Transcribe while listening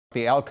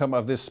The outcome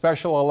of this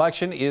special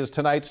election is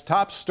tonight's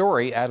top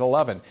story at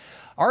 11.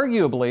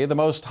 Arguably, the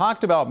most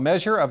talked about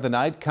measure of the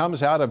night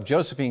comes out of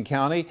Josephine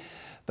County.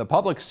 The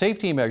public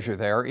safety measure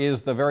there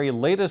is the very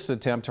latest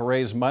attempt to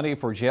raise money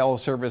for jail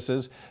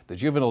services, the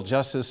Juvenile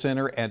Justice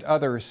Center, and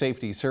other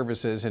safety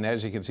services. And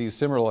as you can see,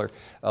 similar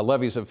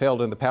levies have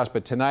failed in the past.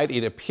 But tonight,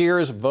 it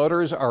appears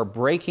voters are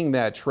breaking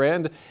that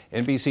trend.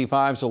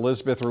 NBC5's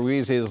Elizabeth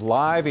Ruiz is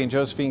live in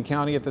Josephine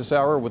County at this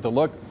hour with a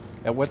look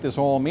at what this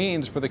all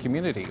means for the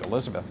community.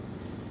 Elizabeth.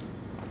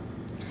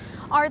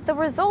 Art, the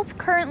results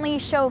currently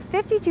show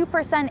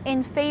 52%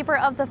 in favor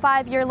of the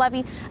 5-year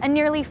levy and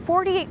nearly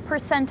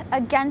 48%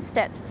 against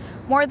it.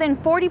 More than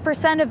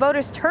 40% of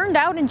voters turned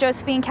out in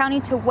Josephine County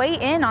to weigh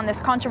in on this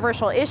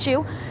controversial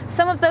issue.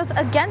 Some of those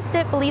against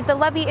it believe the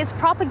levy is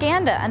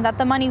propaganda and that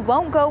the money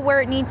won't go where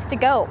it needs to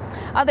go.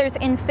 Others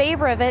in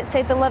favor of it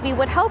say the levy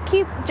would help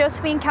keep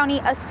Josephine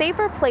County a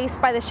safer place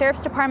by the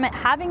Sheriff's Department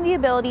having the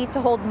ability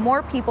to hold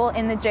more people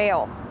in the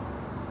jail.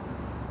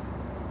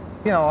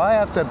 You know, I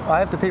have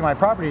to pay my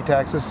property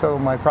taxes, so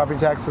my property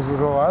taxes will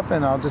go up,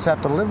 and I'll just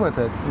have to live with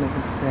it.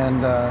 And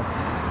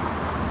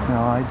you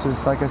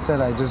know, like I said,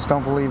 I just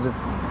don't believe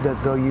that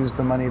they'll use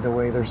the money the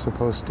way they're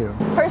supposed to.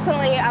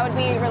 Personally, I would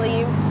be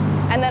relieved,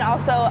 and then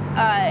also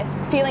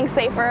feeling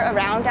safer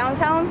around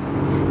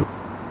downtown.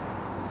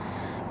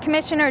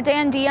 Commissioner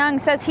Dan DeYoung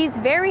says he's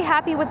very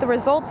happy with the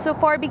results so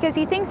far because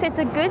he thinks it's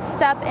a good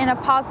step in a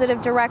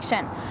positive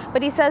direction.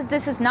 But he says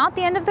this is not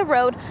the end of the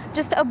road,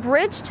 just a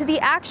bridge to the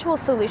actual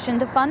solution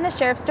to fund the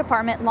Sheriff's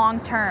Department long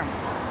term.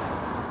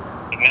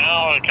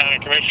 Now the county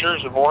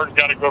commissioners, the board's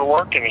got to go to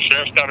work and the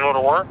sheriff's got to go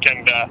to work,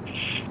 and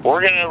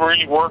we're going to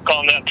really work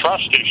on that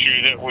trust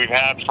issue that we've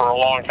had for a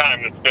long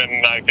time. It's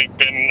been, I think,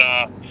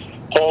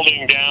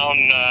 holding down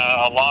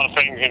a lot of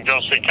things in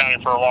Josephine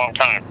County for a long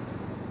time.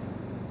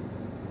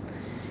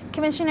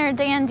 Commissioner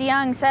Dan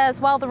DeYoung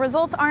says while the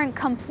results aren't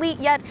complete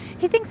yet,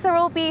 he thinks there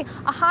will be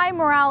a high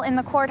morale in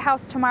the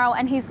courthouse tomorrow,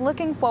 and he's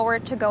looking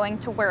forward to going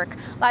to work.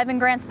 Live in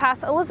Grants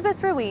Pass,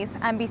 Elizabeth Ruiz,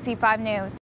 NBC5 News.